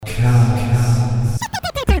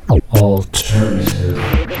Alternative.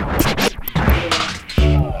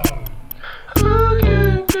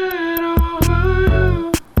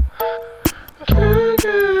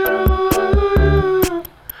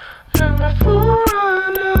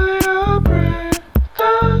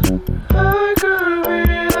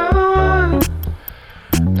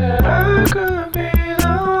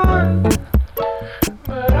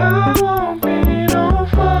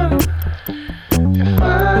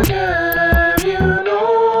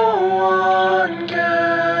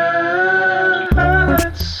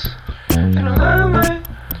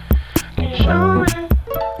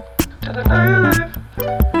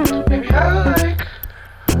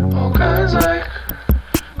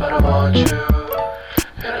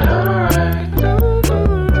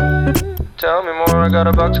 Tell me more, I got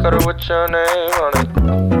a box cutter with your name on it.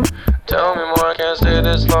 Tell me more, I can't stay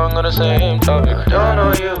this long on the same topic. I don't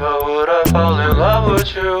know you, but would I fall in love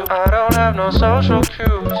with you? I don't have no social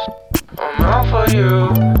cues, I'm out for you.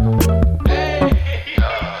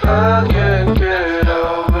 I can't get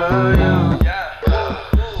over you.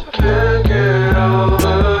 Can't get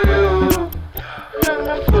over you. And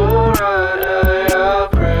before I die, I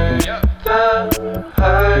pray that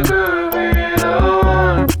I could be the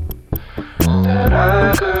one. That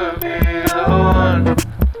I could be the one.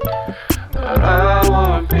 But I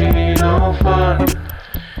would be no fun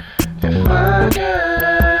if I can't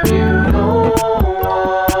have you, no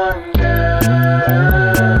one can.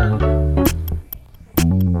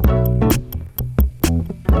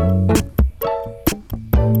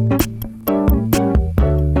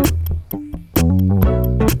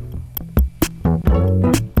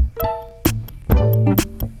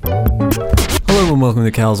 Hello and welcome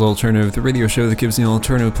to Cal's Alternative, the radio show that gives you an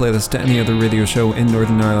alternative playlist to any other radio show in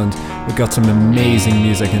Northern Ireland. We've got some amazing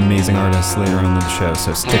music and amazing artists later on in the show,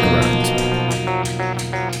 so stick around.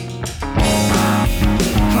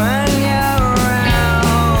 When you're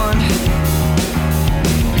around,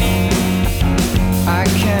 I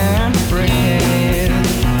can't breathe.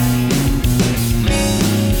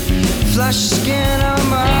 Flesh, skin, and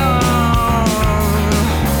bone,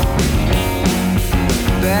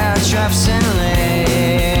 bear traps and leaves.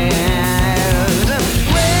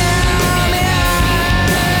 Wear me out,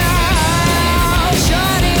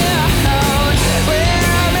 shut it out.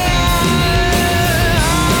 Wear me out,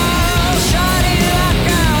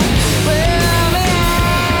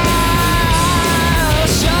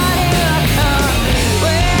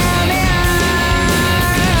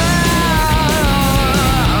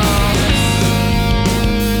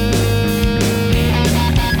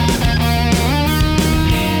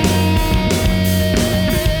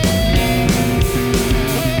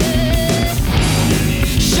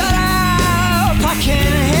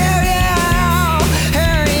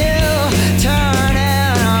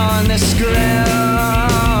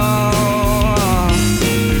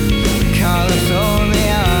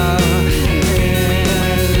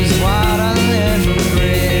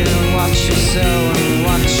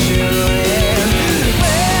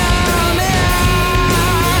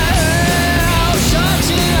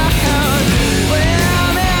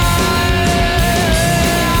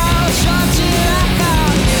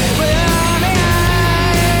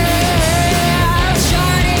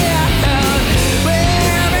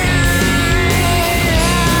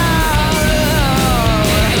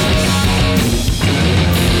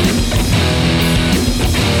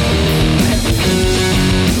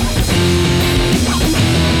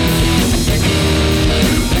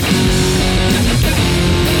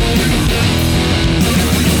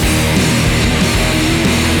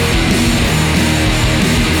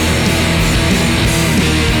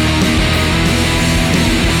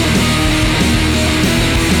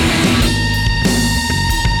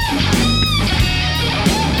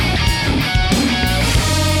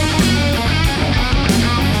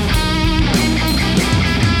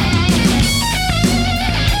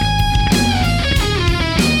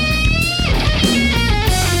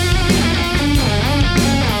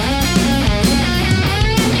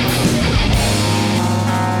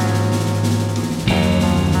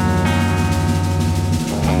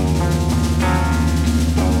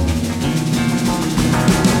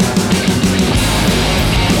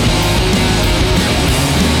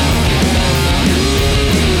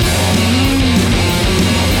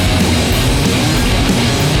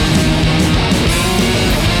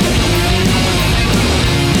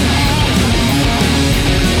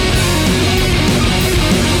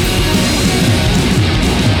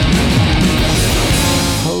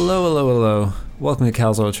 Welcome to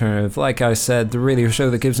Cal's Alternative. Like I said, the radio show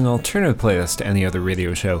that gives an alternative playlist to any other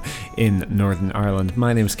radio show in Northern Ireland.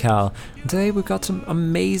 My name's Cal, and today we've got some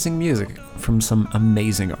amazing music from some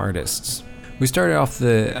amazing artists. We started off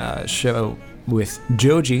the show with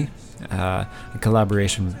Joji, a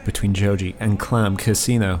collaboration between Joji and Clam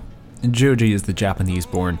Casino. And Joji is the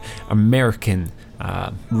Japanese-born American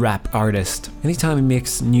rap artist. Anytime he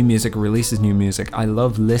makes new music or releases new music, I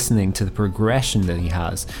love listening to the progression that he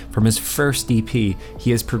has. From his first EP, he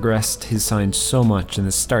has progressed his sound so much and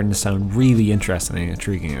it's starting to sound really interesting and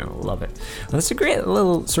intriguing, and I love it. And it's a great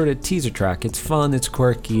little sort of teaser track. It's fun, it's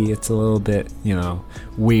quirky, it's a little bit,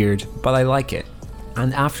 weird, but I like it.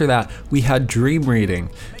 And after that, we had Dream Reading,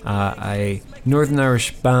 a Northern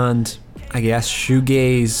Irish band, I guess,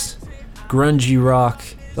 shoegaze, grungy rock,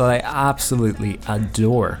 that I absolutely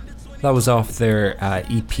adore. That was off their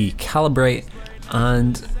EP Calibrate,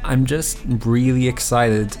 and I'm just really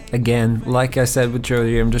excited. Again, like I said with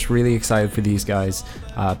Jody, I'm just really excited for these guys'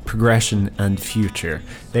 progression and future.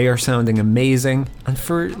 They are sounding amazing, and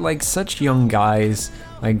for such young guys,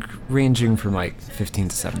 ranging from 15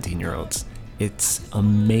 to 17 year olds, it's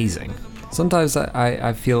amazing. Sometimes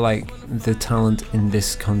I feel like the talent in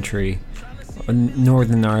this country,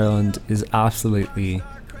 Northern Ireland, is absolutely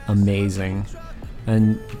amazing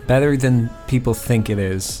and better than people think it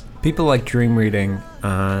is. People like Dream Reading,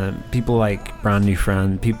 people like Brand New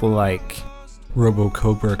Friend, people like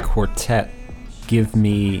Robocobra Quartet give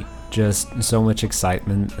me just so much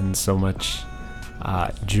excitement and so much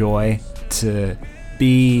joy to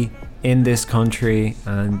be in this country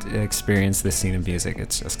and experience this scene of music.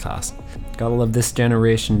 It's just class. Gotta love this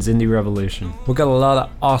generation's indie revolution. We've got a lot of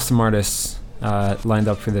awesome artists lined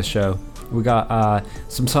up for this show. We got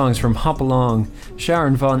some songs from Hop Along,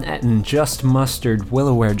 Sharon Von Etten, Just Mustard,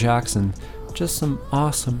 Willoware Jackson. Just some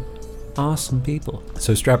awesome people.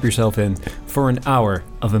 So strap yourself in for an hour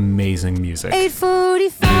of amazing music.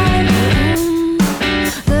 8:45 a.m.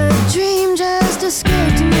 The dream just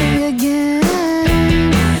escaped me again.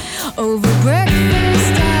 Over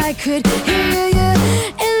breakfast I could hear you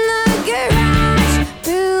in the garage,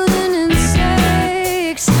 building in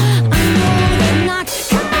stakes. I know that knock.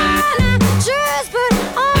 Come on, just put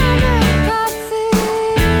on the coffee.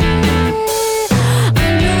 I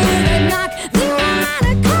know that knock. They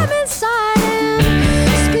wanna come inside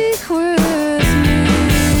and speak with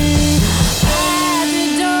me. At the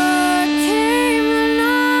door came the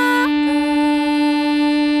knocker.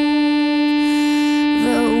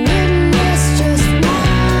 The witness just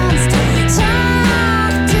wants to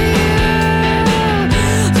talk to you.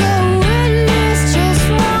 The witness just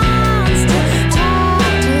wants to talk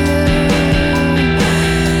to you.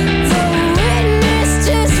 The witness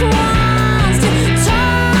just wants to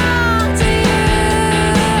talk to you.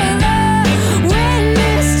 The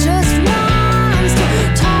witness just wants to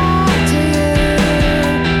talk to you.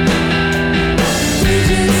 You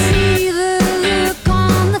can see the look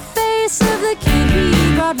on the face of the kid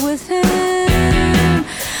he brought with him.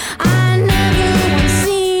 I never once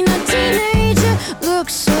seen a teenager look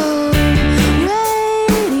so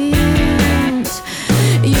radiant.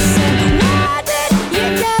 You said, why did you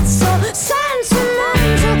get so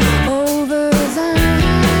sentimental over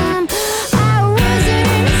them? I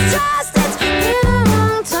wasn't just, it's been a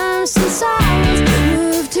long time since I was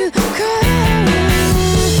moved to cry.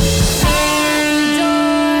 At the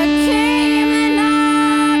door came the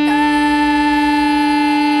knocker.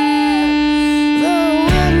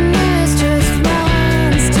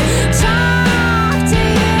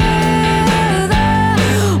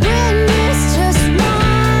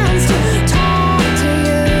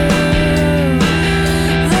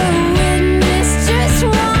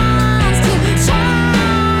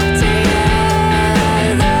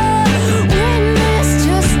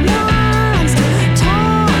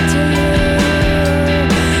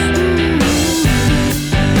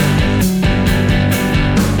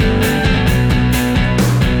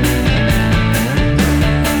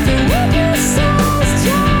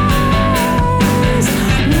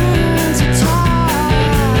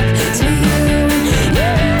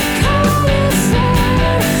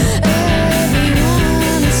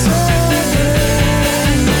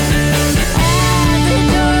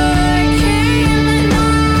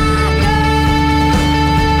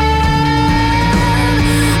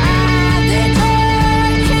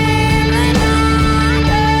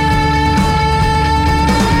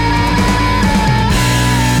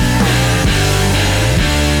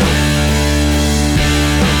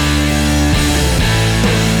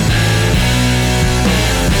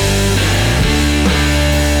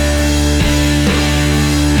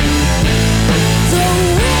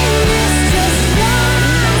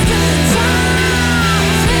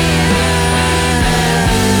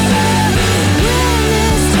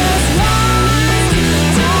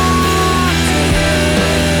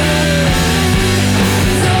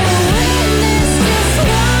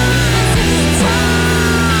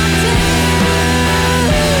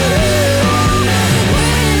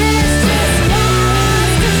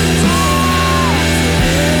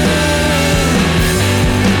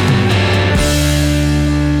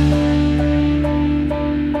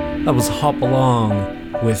 That was Hop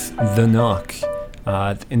Along with The Knock,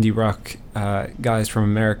 the indie rock guys from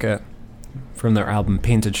America, from their album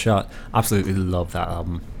Painted Shot. Absolutely love that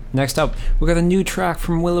album. Next up, we got a new track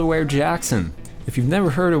from Will Jackson. If you've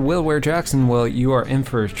never heard of Will Jackson, well, you are in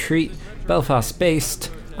for a treat. Belfast based,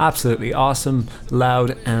 absolutely awesome,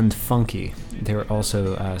 loud and funky. They were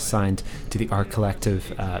also signed to the art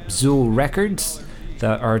collective Zool Records,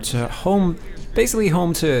 that are basically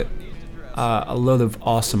home to a load of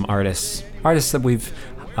awesome artists that we've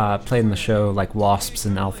played in the show, like Wasps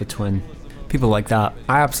and Alpha Twin, people like that.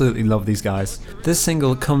 I absolutely love these guys. This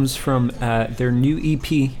single comes from their new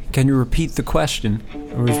EP, Can You Repeat the Question?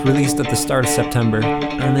 It was released at the start of September,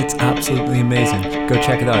 and it's absolutely amazing. Go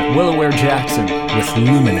check it out. Will Jackson with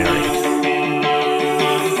Luminary.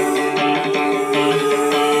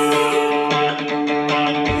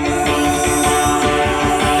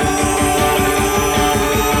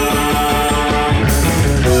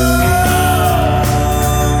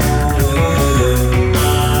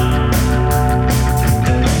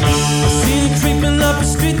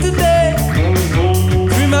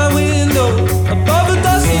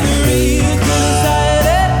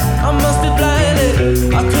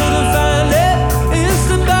 I couldn't find it. It's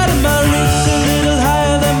the bottom of my reach.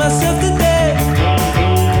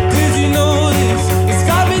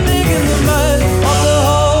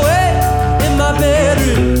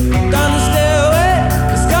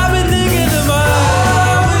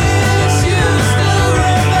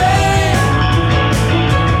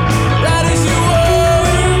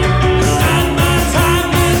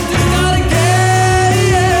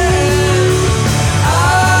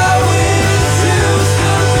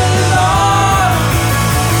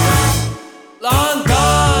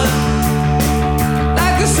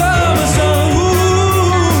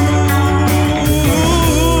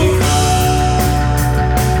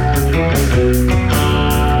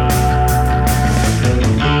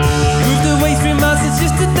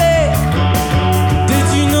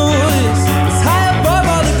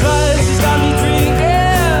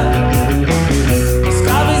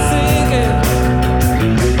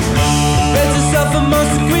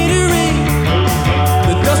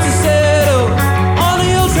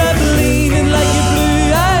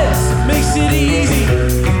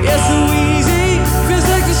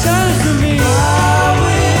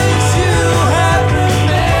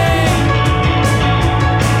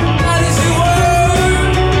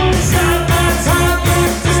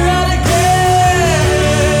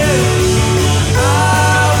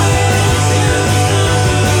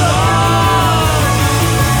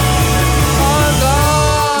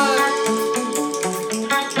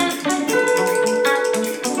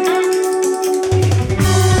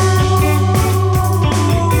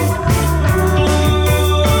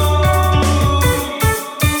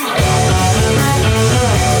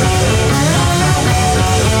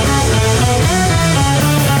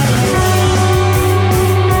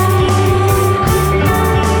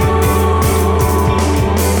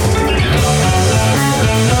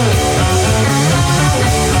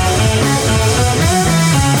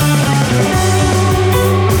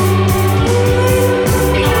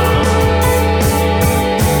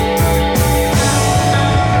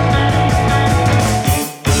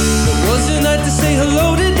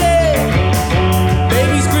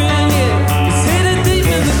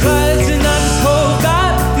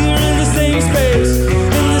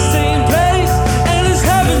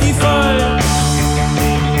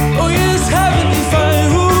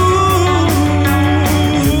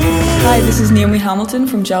 Hi, this is Naomi Hamilton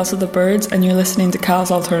from Jealous of the Birds, and you're listening to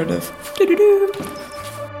Cal's Alternative. Doo-doo-doo.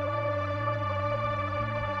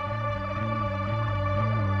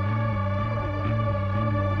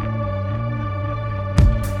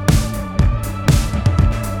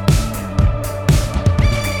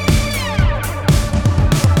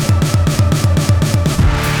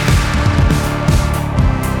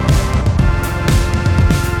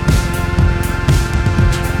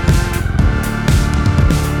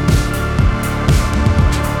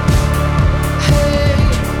 Hey,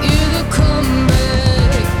 you could come back.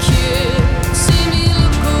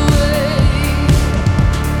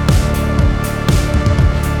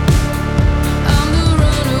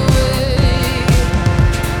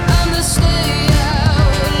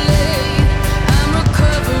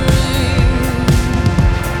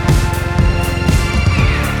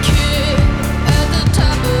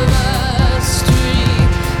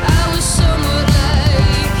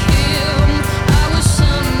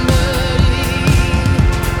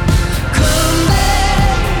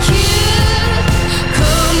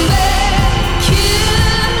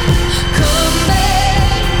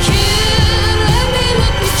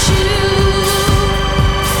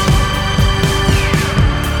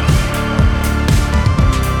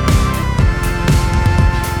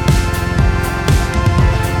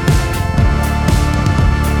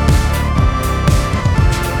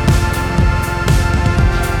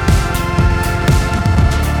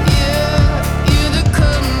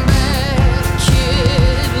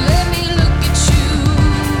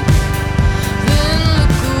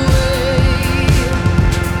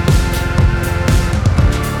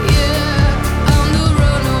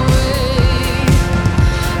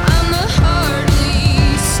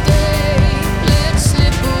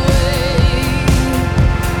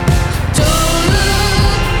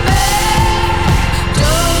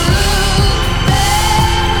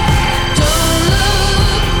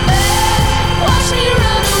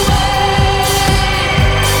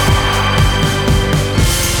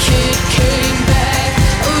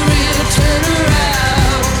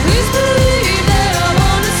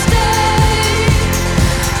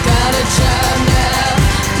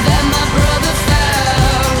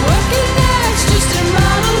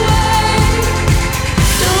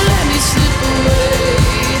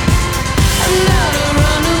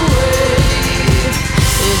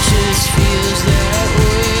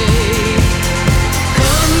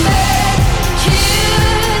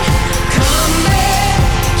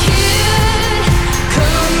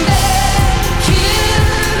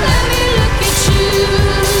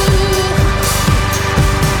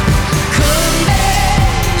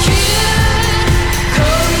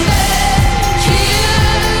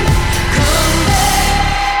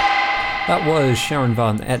 was Sharon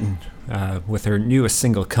Van Etten with her newest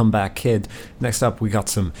single, Comeback Kid. Next up, we got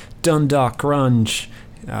some Dundalk grunge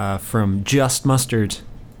from Just Mustard.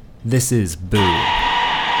 This is Boo.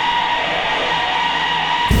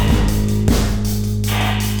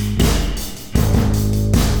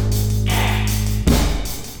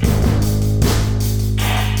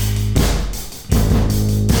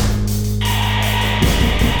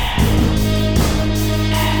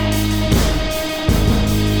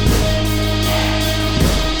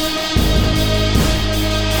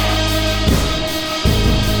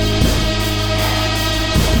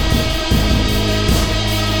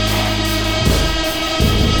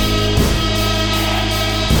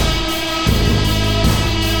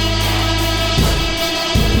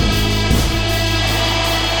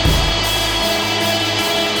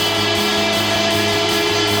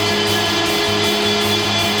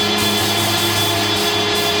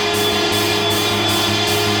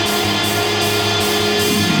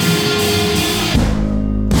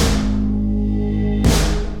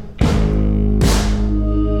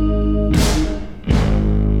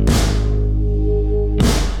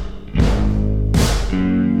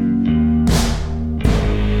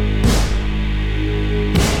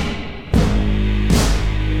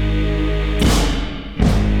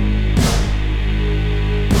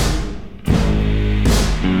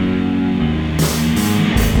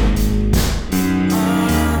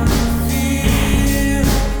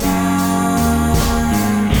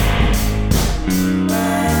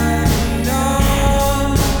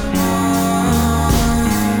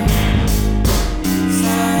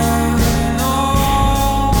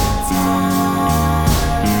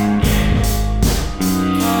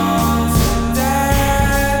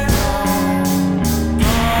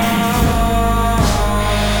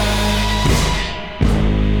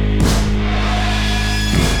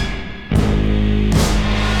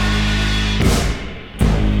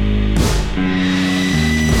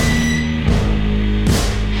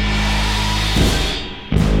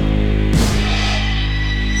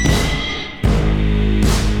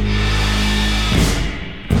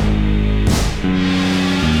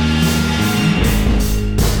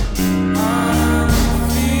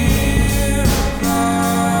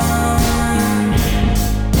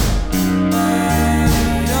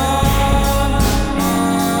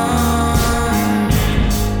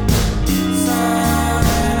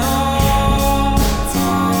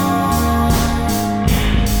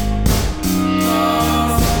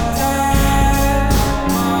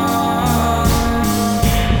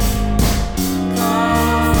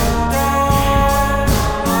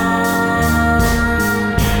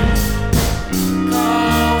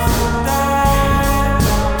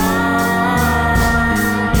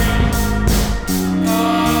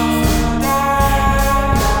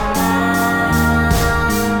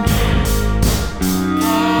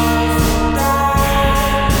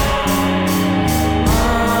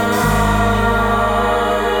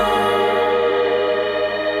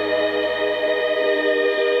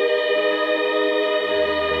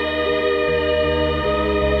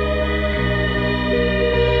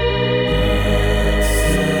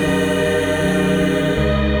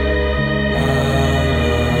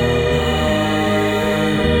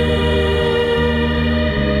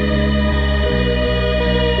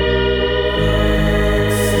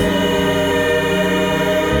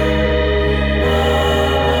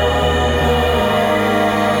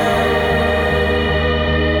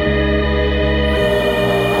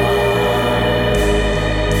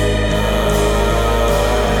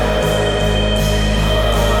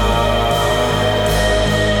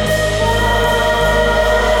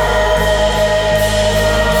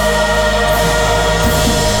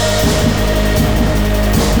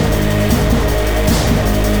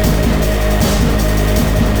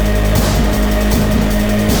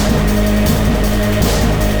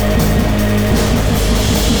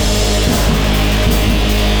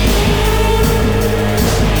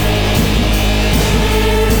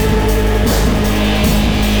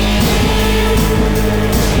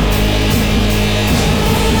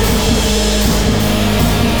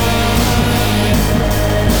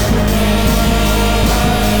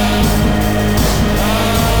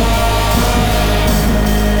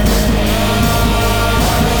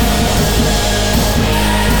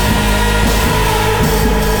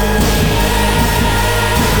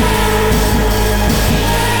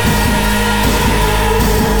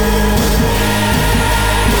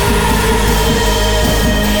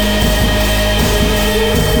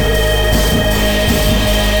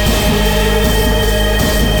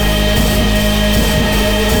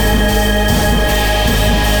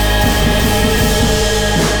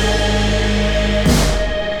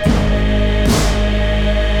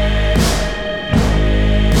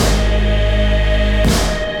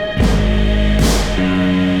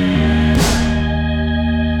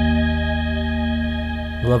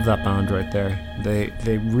 Love that band right there.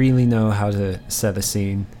 They really know how to set a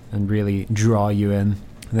scene and really draw you in.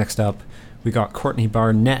 Next up, we got Courtney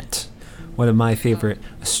Barnett, one of my favorite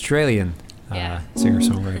Australian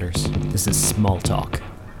singer-songwriters. This is Small Talk.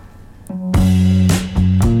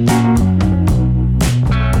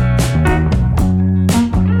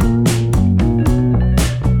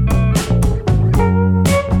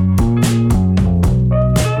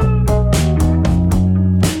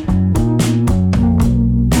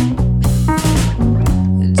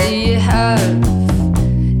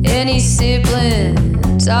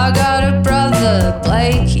 I got a brother,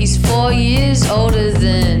 Blake, he's 4 years older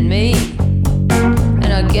than me,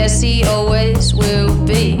 and I guess he always will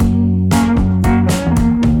be.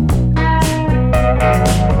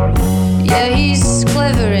 Yeah, he's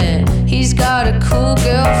clever and he's got a cool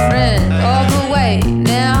girlfriend. Oh, but wait,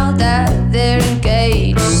 now that they're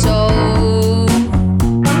engaged, so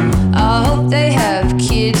I hope they have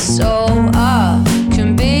kids so I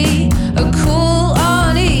can be a cool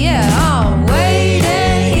auntie. Yeah, I'm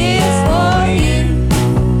waiting here for you.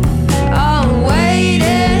 I'm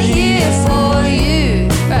waiting here for you.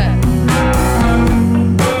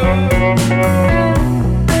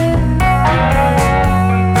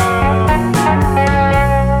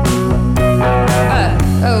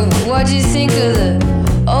 What do you think of the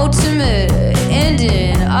ultimate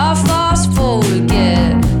ending? I fast forward,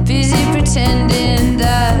 get busy pretending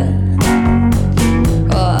that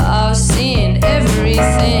I've seen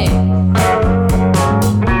everything.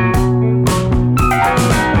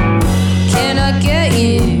 Can I get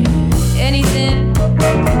you anything?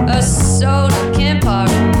 A soda, can't pop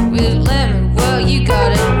with lemon. Well, you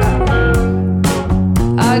got it.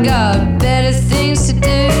 I got better things to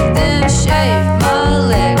do than shave my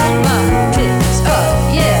legs, my pits.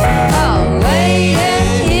 Oh yeah, I'm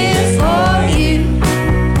waiting here for you.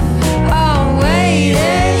 I'm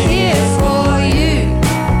waiting here for you.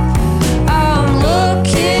 I'm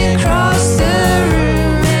looking across the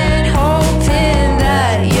room and hoping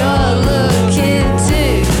that you're looking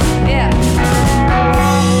too. Yeah.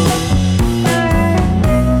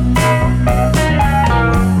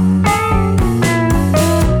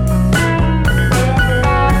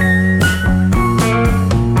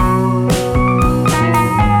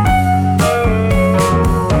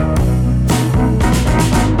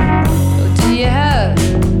 Do you have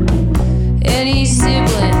any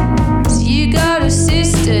siblings? You got a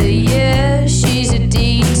sister, yeah, she's a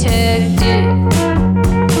detective.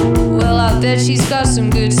 Well, I bet she's got some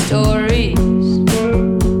good stories.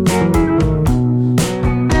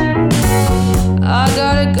 I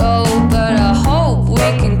gotta go, but I hope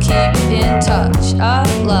we can keep in touch. I'd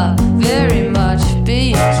like very much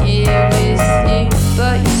be here with you,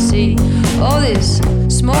 but you see, all this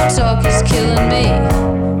small talk is killing me.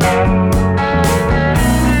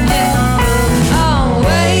 I'm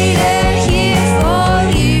waiting here for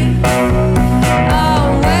you.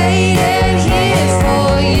 I'm waiting here for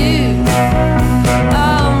you.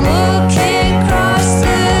 I'm looking across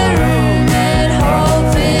the room and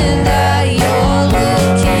hoping that you're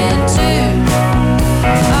looking too.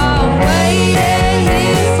 I'm waiting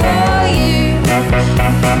here for you.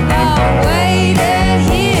 I'm waiting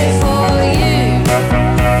here for you.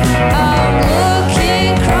 I'm looking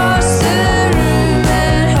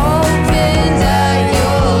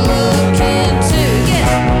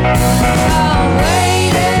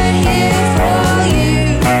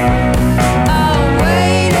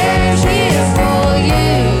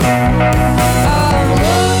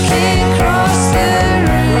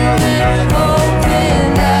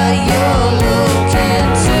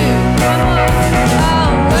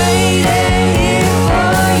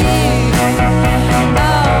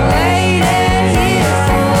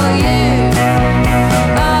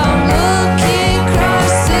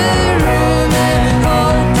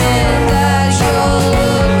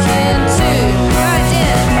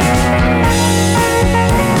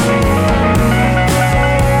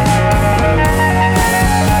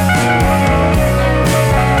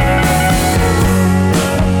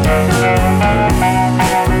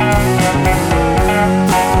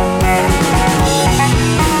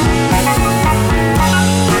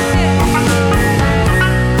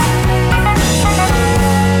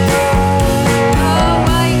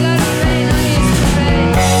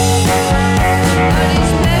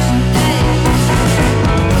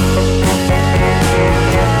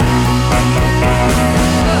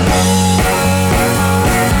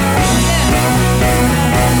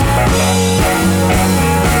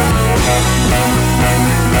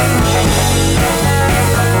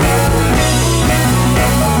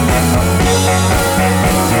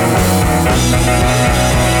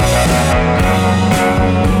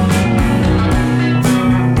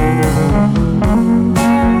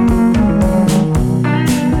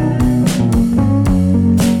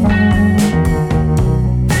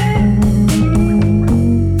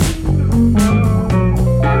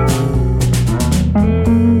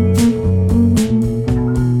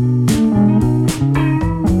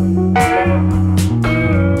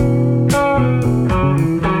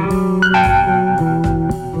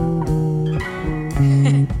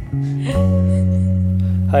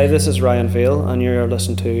this is Ryan Veal, and you're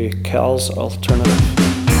listening to Cal's Alternative.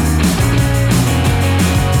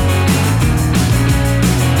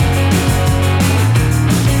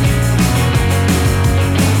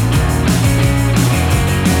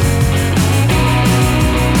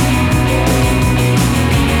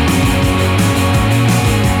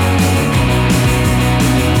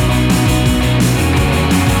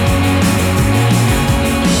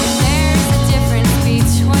 There's a difference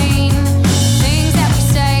between things that we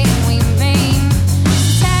say and we mean.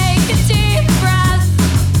 Take a deep breath,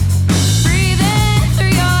 breathe in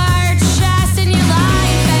through your chest, and you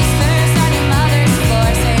lie face first on your mother's floor,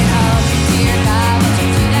 saying, "Oh dear God, what'd you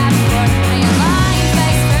do that for?" And you lie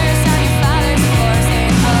face first on your father's floor,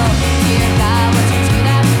 saying, "Oh dear God, what'd you do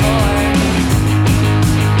that for?"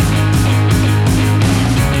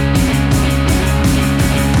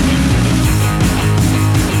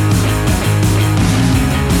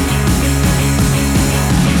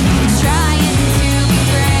 Trying to be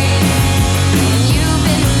brave when you've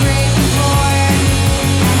been brave before,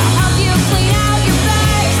 and I'll help you clean out your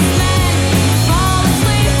basement, fall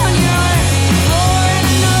asleep on your floor. And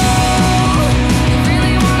I know you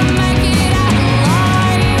really wanna make it out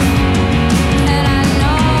alive, and I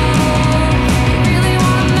know you really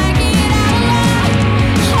wanna make it out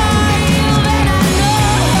alive, and I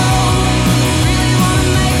know you really wanna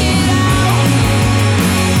make it out,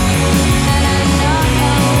 and I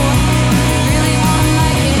know. Really wanna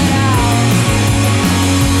make it out.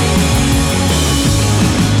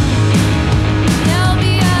 There'll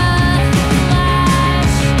be a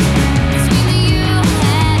flash between you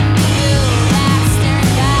and you, that's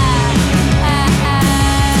turned back.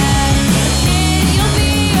 Kid, you'll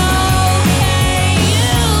be okay.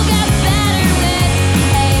 You'll get better with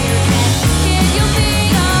age. Kid, you'll be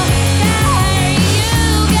okay.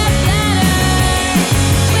 You'll get better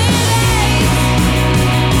with age.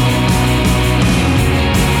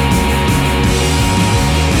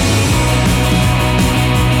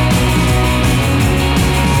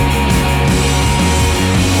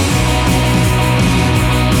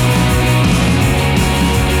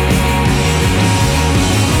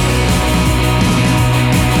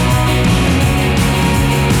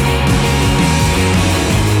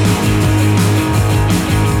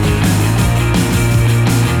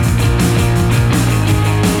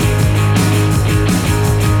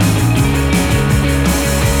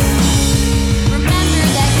 Remember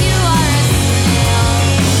that you are a snail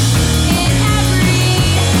in every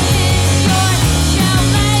pinch. Your shell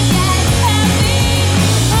may get heavy,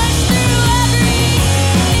 push through every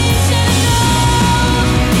inch. And I know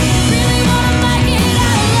you really wanna make it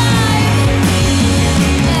out alive,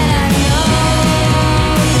 and I know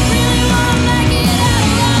you really wanna make it out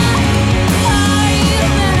alive. Oh, you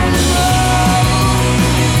better know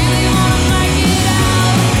you really wanna make it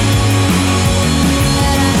out,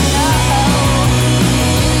 and I know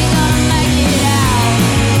really gonna make it out.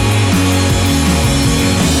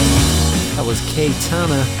 That was Kay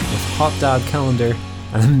Tana with Hot Dad Calendar,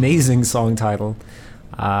 an amazing song title.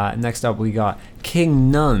 Next up, we got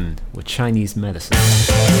King Nun with Chinese Medicine.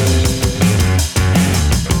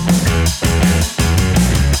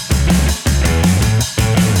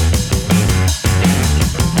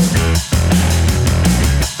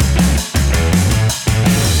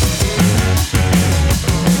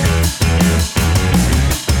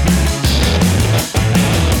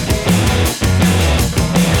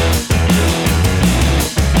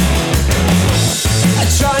 A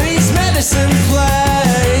Chinese medicine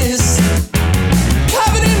place,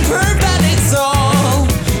 covered in proof that it's all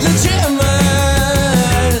legitimate.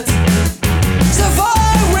 So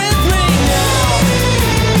follow with me now.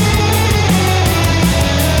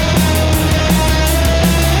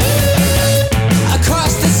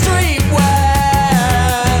 Across the street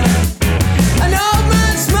where an old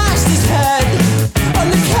man smashed his head on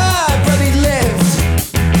the curb where he lived.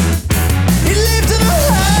 He lived in a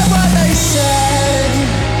herd where they said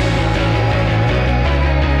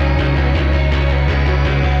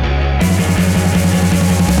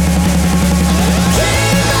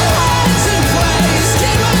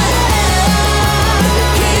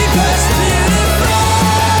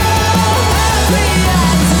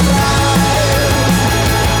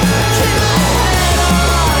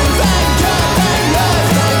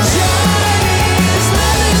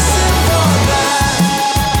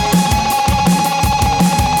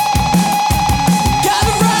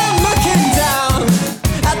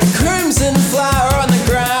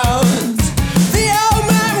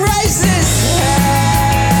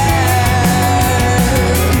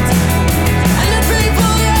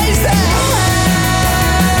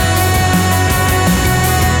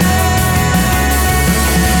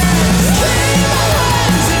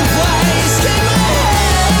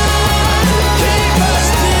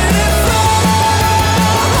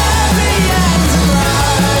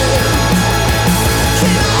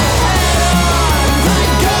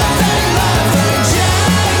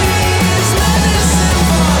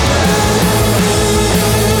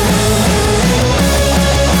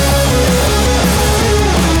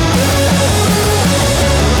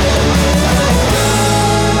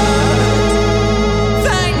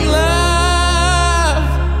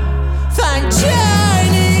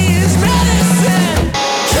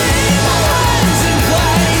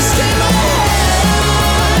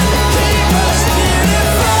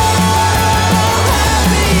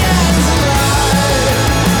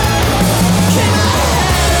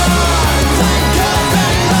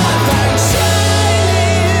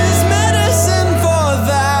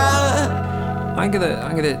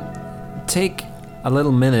gonna take a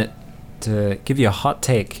little minute to give you a hot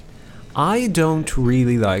take. I don't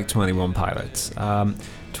really like 21 Pilots.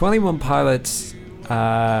 21 Pilots,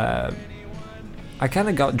 I kind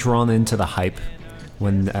of got drawn into the hype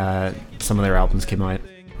when some of their albums came out.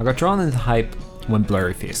 I got drawn into the hype when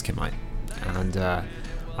Blurryface came out, and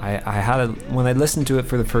when I listened to it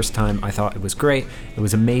for the first time, I thought it was great, it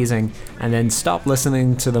was amazing, and then stopped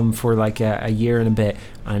listening to them for like a year and a bit,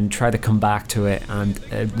 and tried to come back to it, and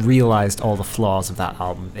realized all the flaws of that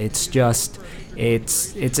album. It's just,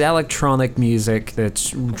 it's electronic music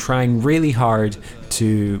that's trying really hard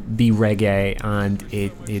to be reggae, and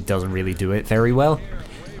it doesn't really do it very well.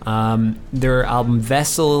 Their album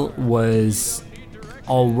Vessel was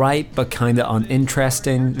alright, but kind of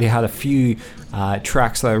uninteresting. They had a few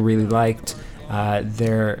tracks that I really liked.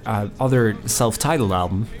 Their other self-titled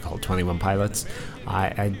album, called 21 Pilots,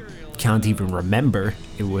 I can't even remember.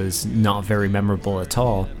 It was not very memorable at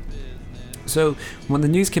all. So when the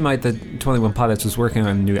news came out that 21 Pilots was working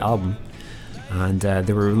on a new album, and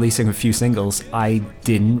they were releasing a few singles, I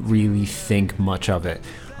didn't really think much of it.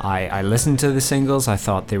 I listened to the singles, I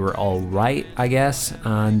thought they were alright, I guess,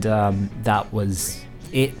 and that was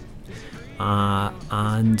it.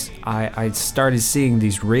 And I started seeing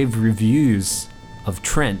these rave reviews of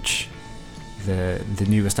Trench, the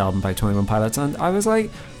newest album by 21 Pilots, and I was like,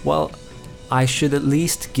 well, I should at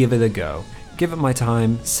least give it a go. Give it my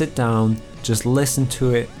time, sit down, just listen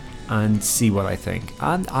to it, and see what I think.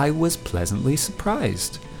 And I was pleasantly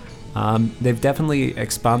surprised. They've definitely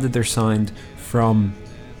expanded their sound from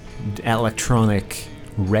electronic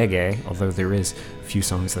reggae, although there is a few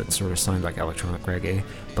songs that sort of sound like electronic reggae,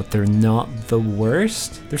 but they're not the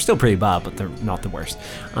worst. They're still pretty bad, but they're not the worst.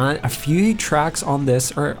 And a few tracks on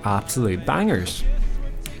this are absolute bangers,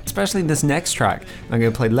 especially this next track. I'm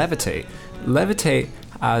going to play Levitate. Levitate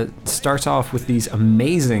starts off with these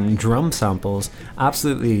amazing drum samples,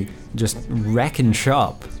 absolutely just wrecking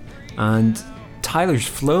shop, and Tyler's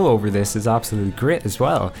flow over this is absolutely great as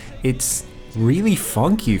well. It's really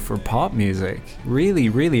funky for pop music, really,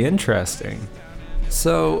 really interesting.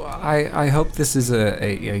 So I hope this is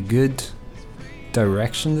a good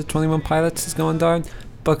direction that 21 Pilots is going down,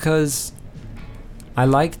 because I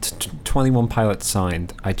liked 21 Pilots'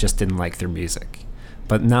 sound, I just didn't like their music.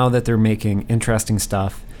 But now that they're making interesting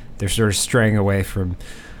stuff, they're sort of straying away from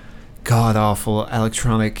god-awful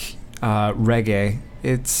electronic reggae.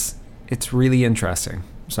 It's really interesting.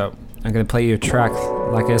 So I'm going to play you a track,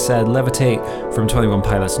 like I said, Levitate, from 21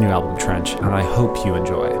 Pilots' new album Trench, and I hope you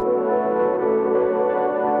enjoy.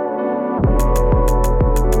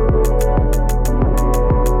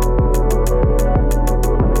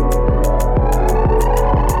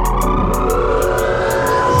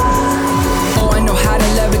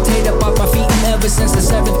 Since the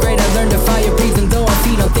 7th grade I learned to fire breathe, and though I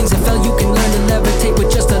feed on things that fell, you can learn to levitate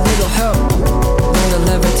with just a little help. Learn to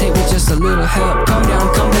levitate with just a little help. Calm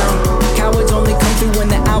down, cowards only come through when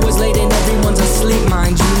the hour's late and everyone's asleep,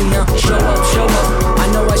 mind you. Now show up,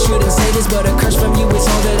 I know I shouldn't say this, but a curse from you is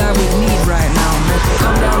all that I would need right now, man.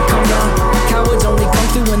 Calm down, cowards only come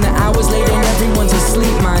through when the hour's late and everyone's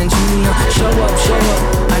asleep, mind you. Now show up,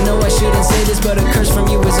 I know I shouldn't say this, but a curse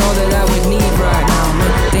from you is all that I would need right now,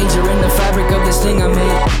 man. Danger in the fabric of this thing I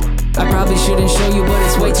made. I probably shouldn't show you, but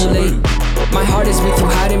it's way too late. My heart is with you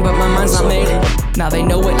hiding, but my mind's not made. Now they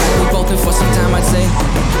know it, like we both been for some time, I'd say.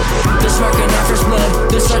 They're smirking at first blood,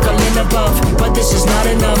 they're circling above, but this is not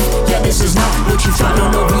enough. Yeah, this is not what you thought.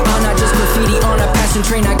 No, we are not just graffiti on a passing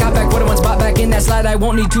train. I got back what I once bought back in that slide. I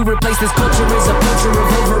won't need to replace this culture. Is a culture of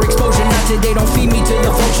overexposure. Not today, don't feed me to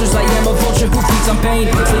the vultures. I am a vulture who feeds on pain.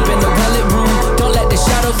 Sleep in the well-lit room, don't let the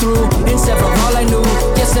shadow through. In several, all I knew,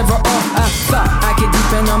 yes, ever all I thought I could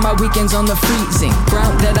deepen on my weekends on the freezing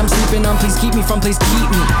ground that I'm sleeping on. Please keep me from, please keep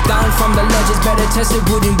me down from the ledges. Better tested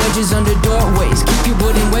wooden wedges under doorways. Keep your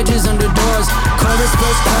wooden wedges under doors. Chorus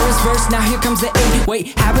verse, now here comes the 8. Wait,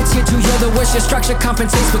 habits here too, you're the worst. Your structure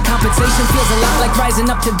compensates, but compensation feels a lot like rising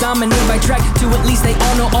up to dominate by track. To at least they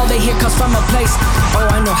all know all they hear comes from a place. Oh,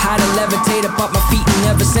 I know how to levitate up off my feet,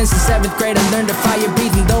 and ever since the 7th grade I learned to fire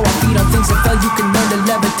breathing. Though I feed on things that fell, you can learn to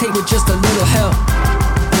levitate with just a little help.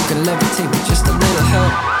 You can levitate with just a little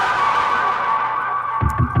help.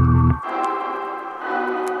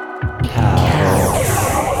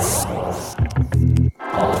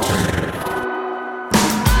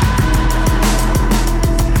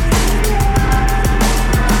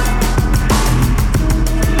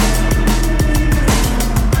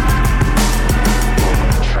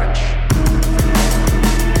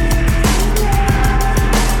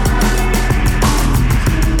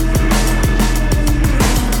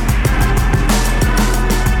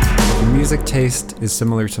 music taste is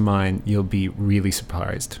similar to mine, you'll be really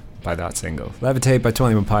surprised by that single. Levitate by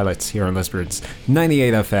 21 Pilots here on Lisbon's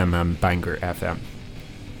 98 FM and Bangor FM.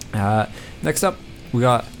 Next up, we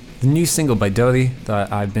got the new single by Dodie that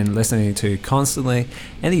I've been listening to constantly.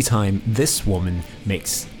 Anytime this woman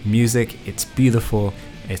makes music, it's beautiful,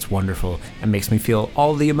 it's wonderful, and makes me feel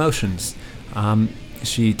all the emotions.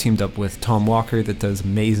 She teamed up with Tom Walker that does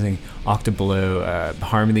amazing octave below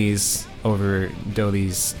harmonies over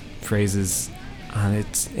Dodie's phrases, and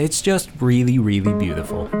it's just really, really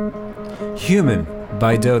beautiful. Human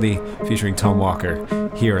by Dodie featuring Tom Walker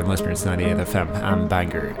here on Listeners 98 FM and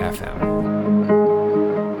Bangor FM.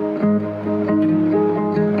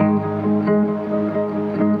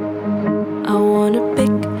 I wanna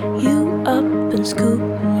pick you up and scoop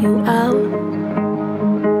you out.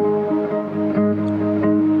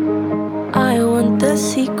 I want the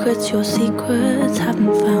secrets your secrets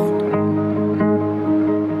haven't found.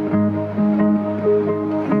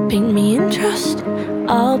 Paint me in trust,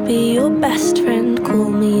 I'll be your best friend. Call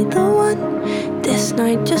me the one, this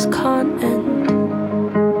night just can't end.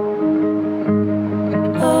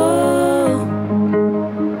 Oh,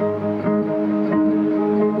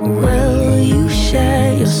 will you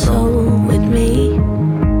share your soul with me?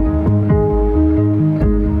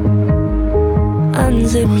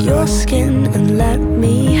 Unzip your skin and let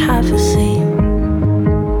me have a seat.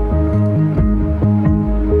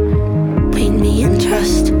 Paint me in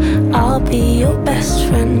trust, I'll be your best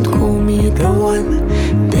friend. Call me the one,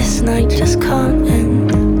 this night just can't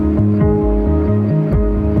end.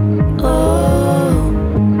 Oh,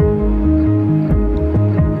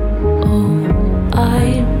 oh,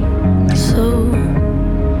 I'm so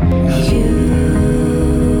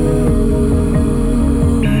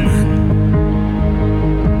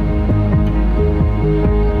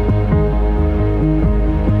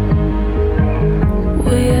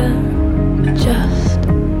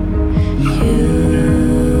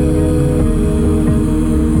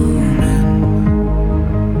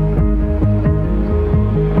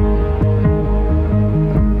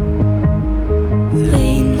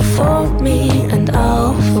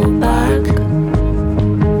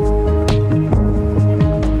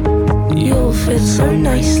so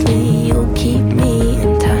nicely, you'll keep me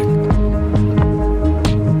intact.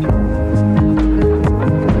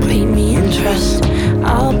 Play me in trust,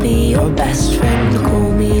 I'll be your best friend.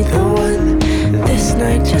 Call me the one, this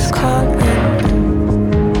night just can't end.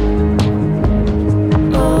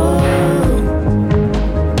 Oh,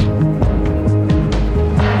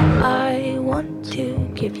 I want to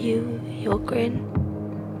give you your grin.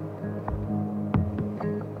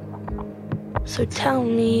 So tell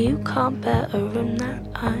me you can't bear a room that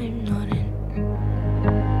I'm not in.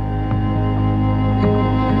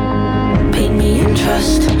 Paint me in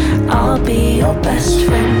trust, I'll be your best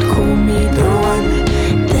friend. Call me the one,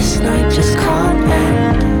 this night just can't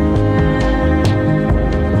end.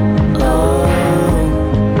 Oh,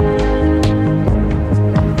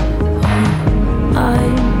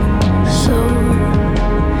 I'm so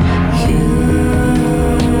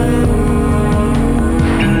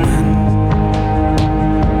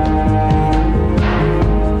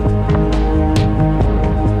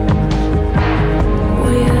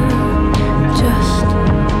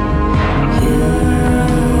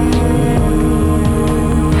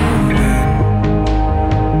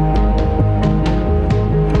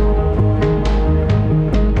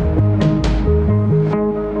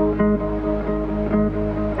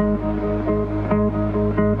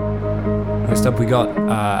We got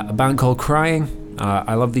a band called Crying.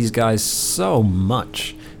 I love these guys so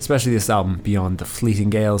much, especially this album, Beyond the Fleeting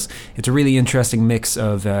Gales. It's a really interesting mix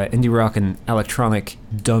of indie rock and electronic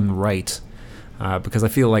done right, because I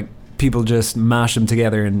feel like people just mash them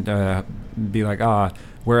together and be like,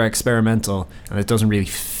 we're experimental, and it doesn't really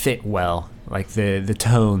fit well. Like the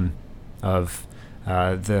tone of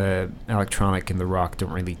the electronic and the rock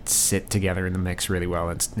don't really sit together in the mix really well.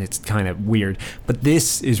 It's kind of weird, but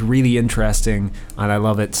this is really interesting and I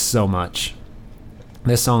love it so much.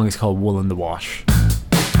 This song is called Wool in the Wash.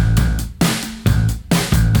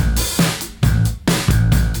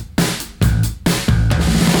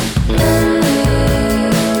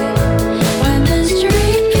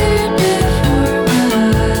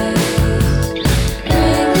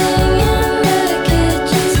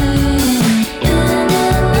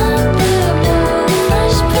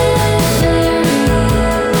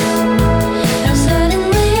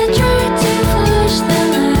 Suddenly I tried to flush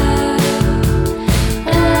them out.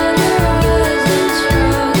 Water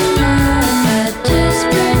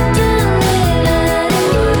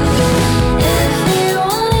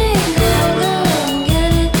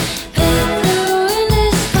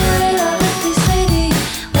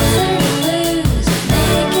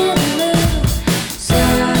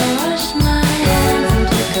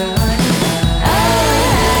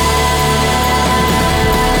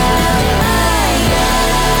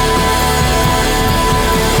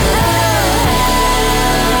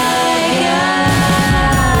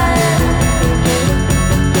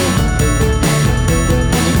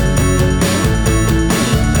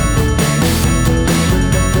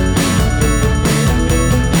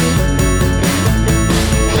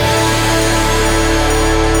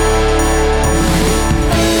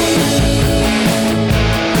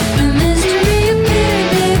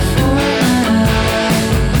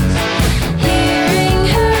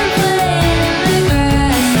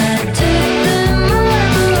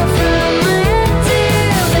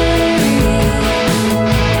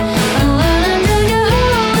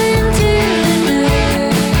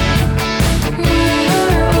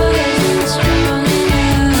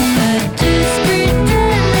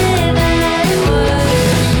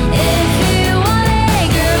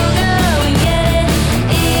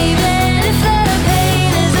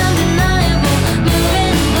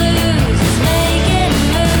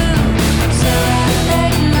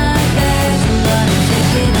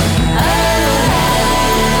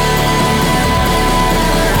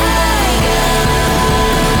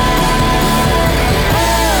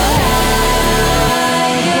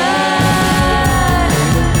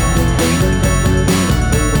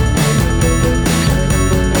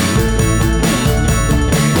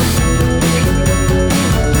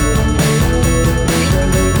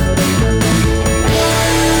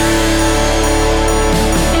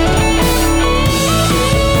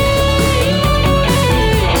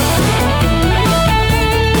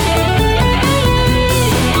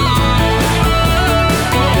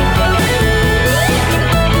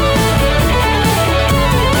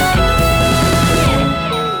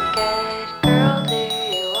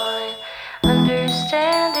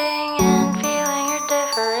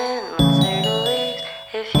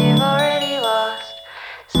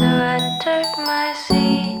took my seat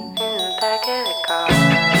in the back of the car.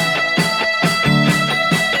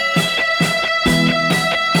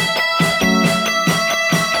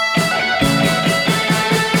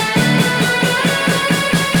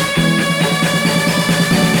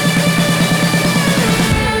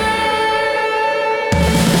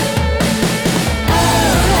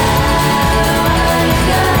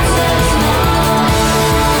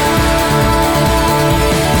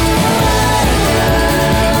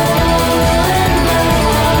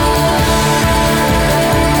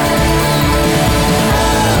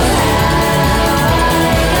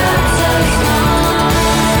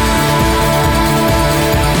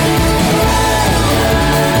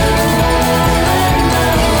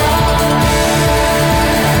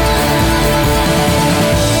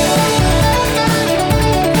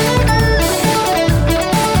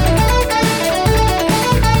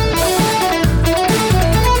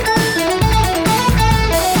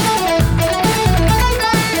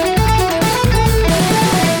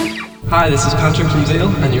 Hi, this is Patrick from Zeal,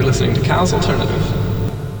 and you're listening to Cal's Alternative.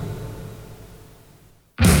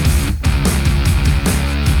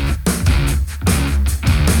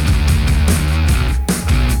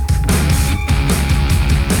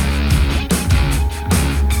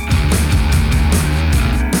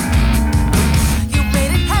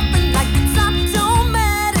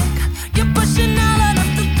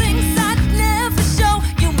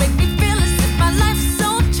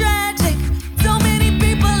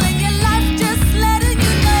 Just letting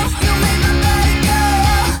you know,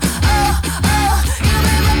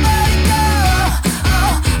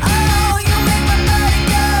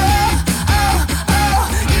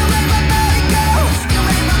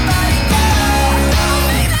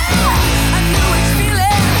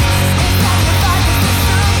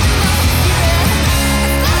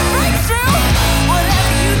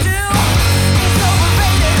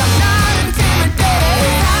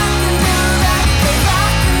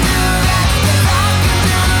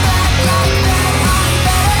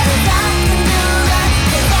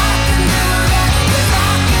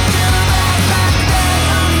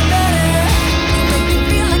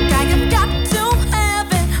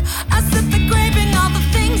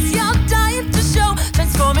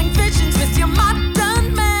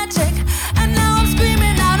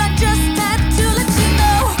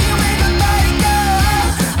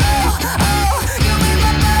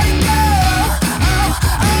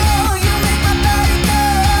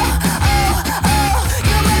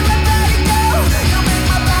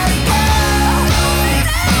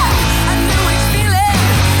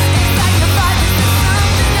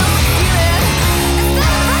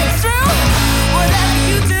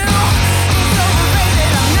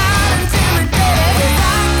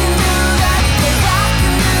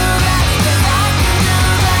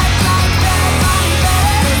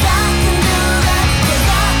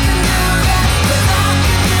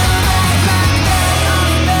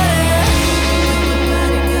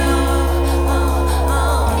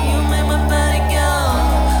 you made my body go.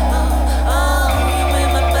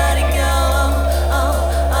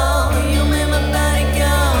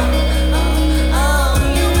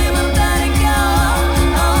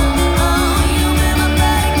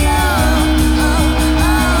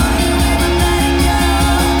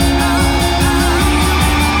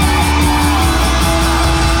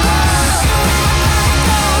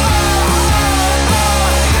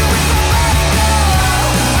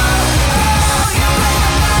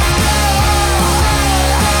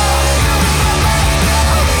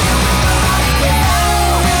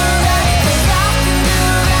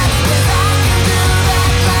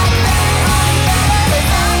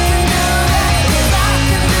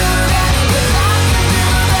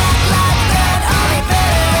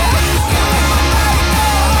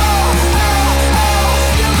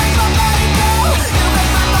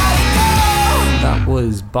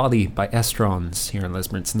 Body by Estrons here on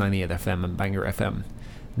Lisbon's 98 FM and Bangor FM.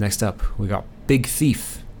 Next up, we got Big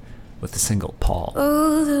Thief with the single Paul.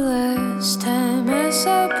 Oh, the last time I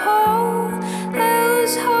saw Paul, that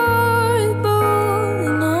was horrible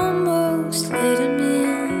and almost let him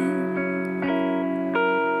in.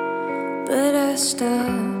 But I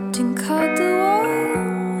stopped and caught the wall,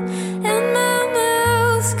 and my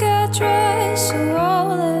mouth got dry, so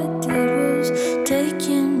all I did was take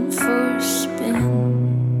him for a spin.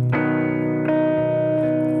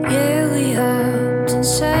 Yeah, we hopped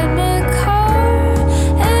inside my car,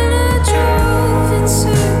 and I drove in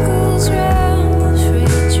circles round the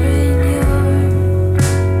freight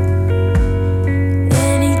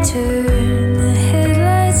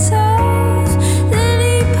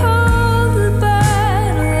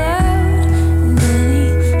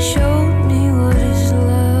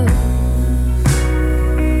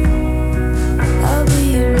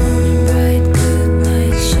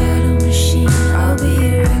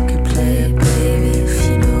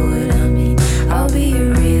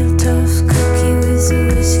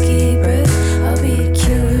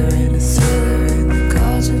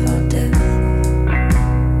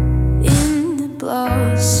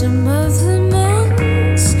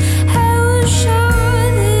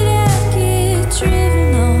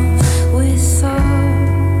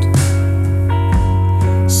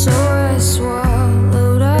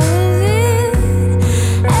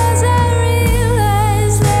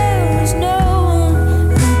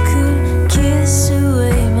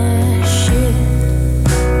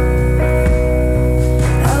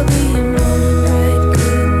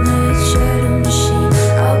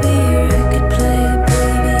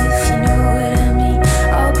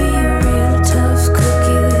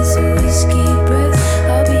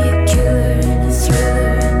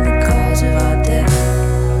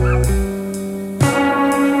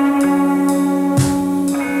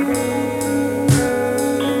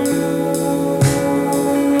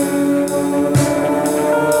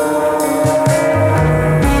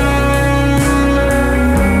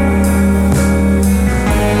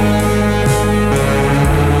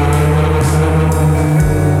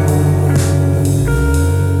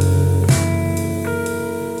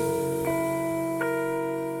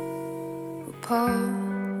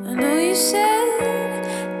you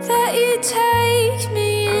said that you'd take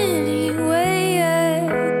me anyway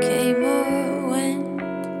I came or went,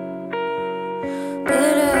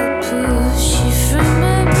 but I push you from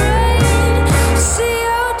my brain. See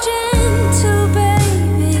how gentle,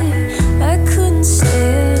 baby, I couldn't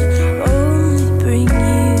stand, only bring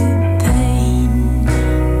you pain.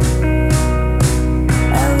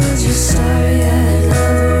 I was your starry-eyed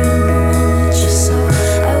lover in the moment you saw.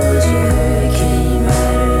 I was your hurricane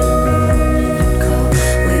rider in the moment you called.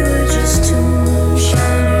 We were just two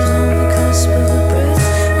moonshiners on the cusp of a breath,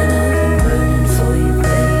 and I've been burning for you,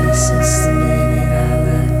 baby, since the minute I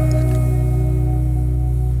left.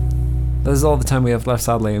 That is all the time we have left,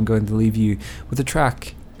 sadly. I'm going to leave you with a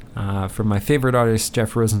track from my favourite artist,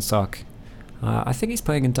 Jeff Rosenstock. I think he's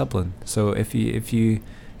playing in Dublin, so if you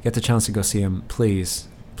get the chance to go see him, please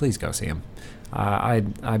go see him.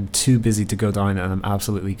 I'm too busy to go down, and I'm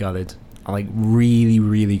absolutely gutted. Like,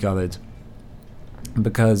 really gutted.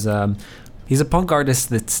 Because he's a punk artist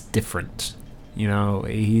that's different. You know,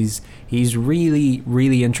 he's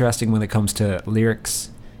really interesting when it comes to lyrics.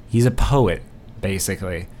 He's a poet,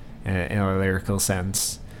 basically, in a lyrical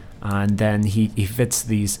sense. And then he fits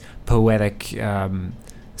these poetic,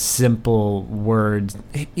 simple words.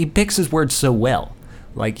 He picks his words so well.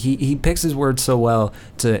 Like, he picks his words so well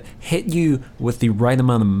to hit you with the right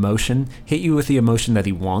amount of emotion, hit you with the emotion that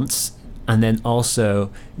he wants, and then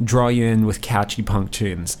also draw you in with catchy punk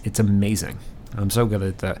tunes. It's amazing. I'm so good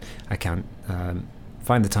at that. I can't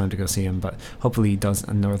find the time to go see him, but hopefully he does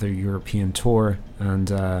another European tour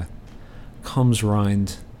and comes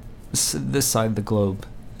round this side of the globe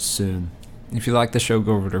soon. If you like the show,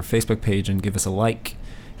 go over to our Facebook page and give us a like,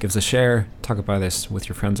 give us a share, talk about this with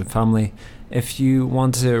your friends and family. If you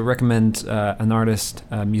want to recommend an artist,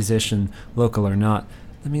 a musician, local or not,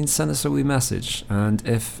 that means send us a wee message, and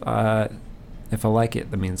if I like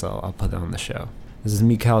it, that means I'll put it on the show. This is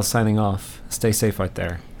Mikael signing off. Stay safe out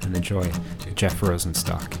there and enjoy Jeff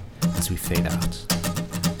Rosenstock as we fade out.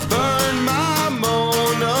 Burn my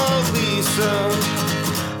Mona Lisa.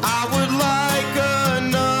 I would like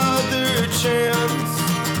another chance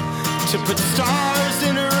to put stars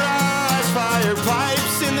in her eyes, fire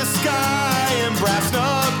pipes in the sky, and brass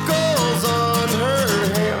knuckles on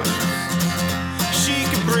her hands. She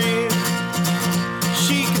can breathe,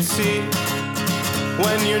 she can see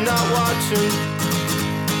when you're not watching.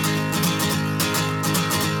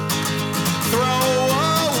 Throw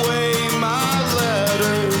away my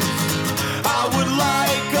letters. I would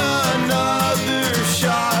like another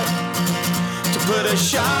shot to put a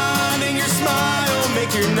shine in your smile,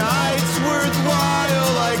 make your nights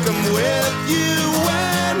worthwhile, like I'm with you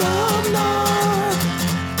when I'm not.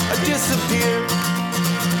 I disappear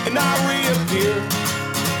and I reappear.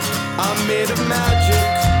 I'm made of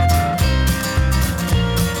magic.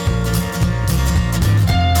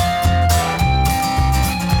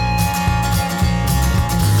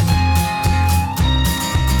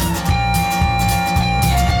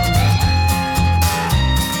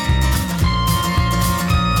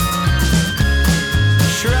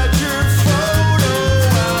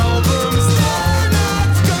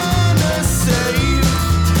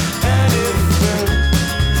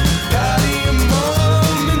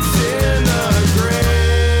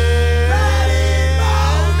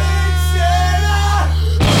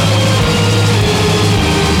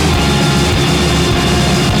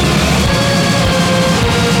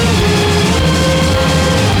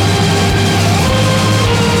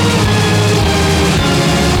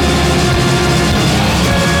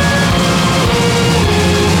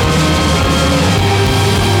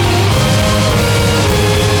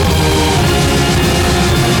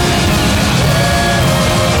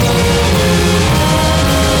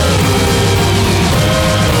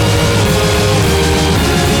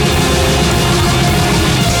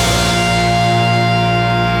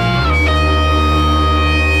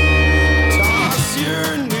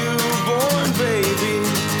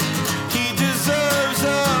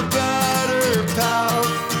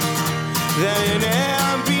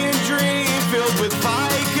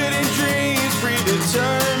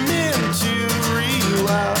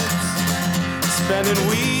 Spending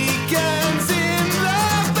weekends in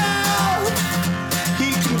the bell.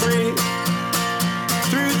 He can breathe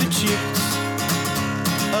through the cheeks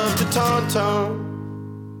of the tauntaun.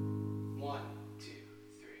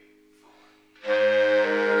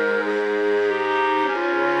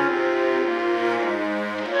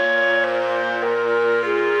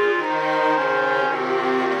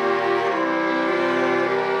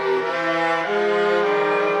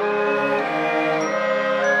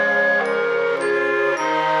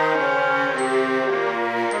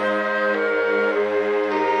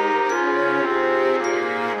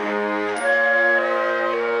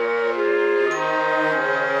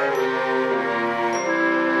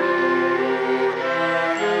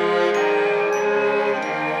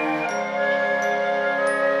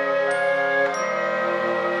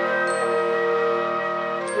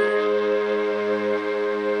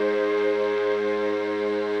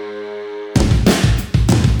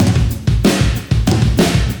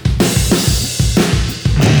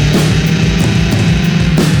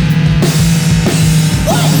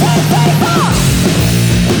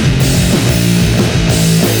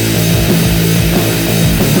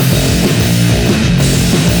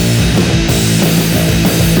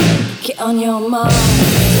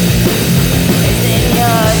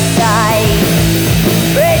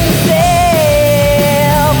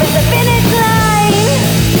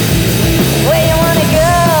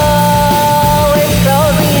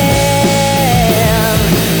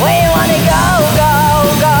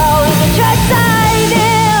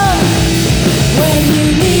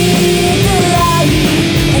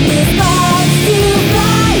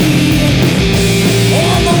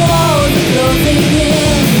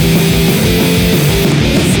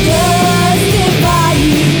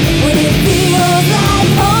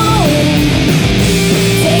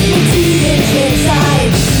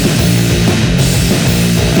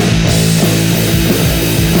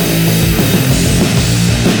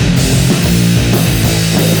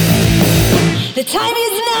 The time is